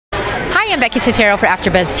Hi, I'm Becky Sattero for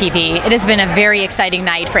AfterBuzz TV. It has been a very exciting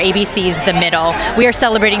night for ABC's The Middle. We are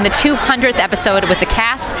celebrating the 200th episode with the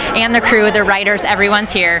cast and the crew, the writers,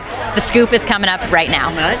 everyone's here. The scoop is coming up right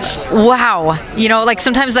now. Wow. You know, like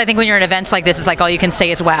sometimes I think when you're at events like this, it's like all you can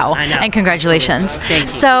say is wow. I know. And congratulations. Thank you.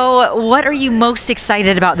 So what are you most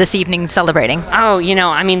excited about this evening celebrating? Oh, you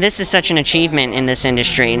know, I mean, this is such an achievement in this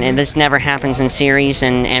industry, and this never happens in series,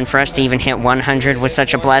 and for us to even hit 100 was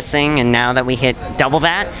such a blessing, and now that we hit double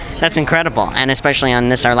that, that's incredible, and especially on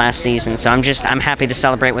this, our last season. So I'm happy to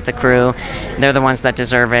celebrate with the crew. They're the ones that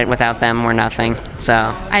deserve it. Without them, we're nothing. So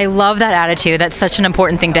I love that attitude. That's such an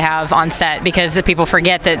important thing to have on set, because if people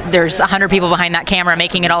forget that there's 100 people behind that camera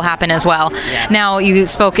making it all happen as well. Yes. Now, you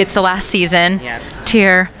spoke, it's the last season. Yes.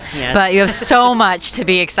 Tear. Yes. But you have so much to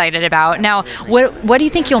be excited about. Now, what do you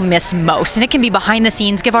think you'll miss most? And it can be behind the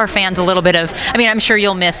scenes. Give our fans a little bit of, I mean, I'm sure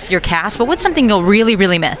you'll miss your cast, but what's something you'll really,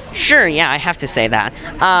 really miss? Sure, yeah, I have to say that.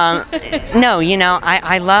 No, you know,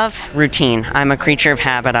 I love routine. I'm a creature of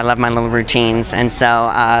habit. I love my little routines. And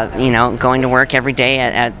so, you know, going to work every day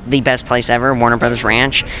at the best place ever, Warner Brothers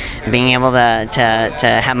Ranch, being able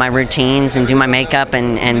to have my routines and do my makeup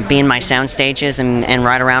and be in my sound stages and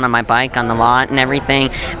ride around on my bike on the lot and everything,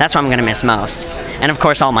 that's what I'm going to miss most. And of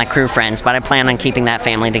course, all my crew friends, but I plan on keeping that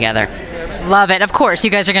family together. Love it. Of course, you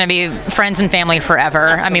guys are going to be friends and family forever.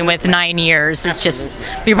 Absolutely. I mean, with 9 years, it's just,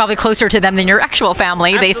 you're probably closer to them than your actual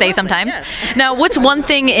family, Absolutely. They say sometimes. Yes. Now, what's one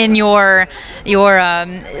thing in your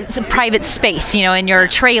private space, you know, in your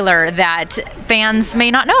trailer that fans may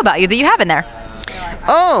not know about you that you have in there?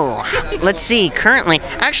 Oh, let's see. Currently,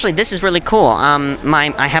 actually, this is really cool.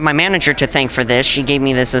 I have my manager to thank for this. She gave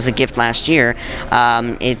me this as a gift last year.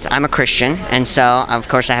 I'm a Christian, and so of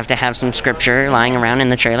course I have to have some scripture lying around in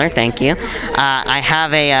the trailer. Thank you. I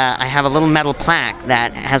have a little metal plaque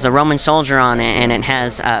that has a Roman soldier on it, and it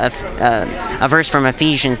has a verse from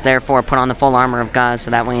Ephesians. Therefore, put on the full armor of God,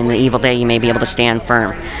 so that way in the evil day you may be able to stand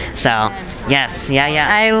firm. So. Yes, yeah.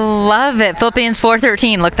 I love it. Philippians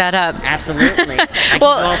 4:13. Look that up. Absolutely. I can do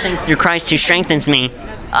all things through Christ who strengthens me.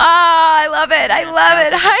 Oh, I love it. I love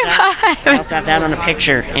it. High five. I also have that on a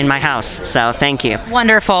picture in my house, so thank you.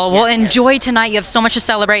 Wonderful. Well, enjoy tonight. You have so much to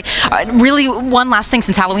celebrate. Really, one last thing,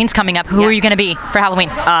 since Halloween's coming up, who are you going to be for Halloween?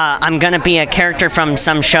 I'm going to be a character from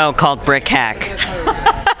some show called Brick Hack.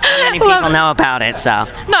 Not many people know about it, so.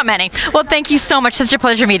 Not many. Well, thank you so much. Such a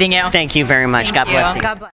pleasure meeting you. Thank you very much. God bless you. God bless.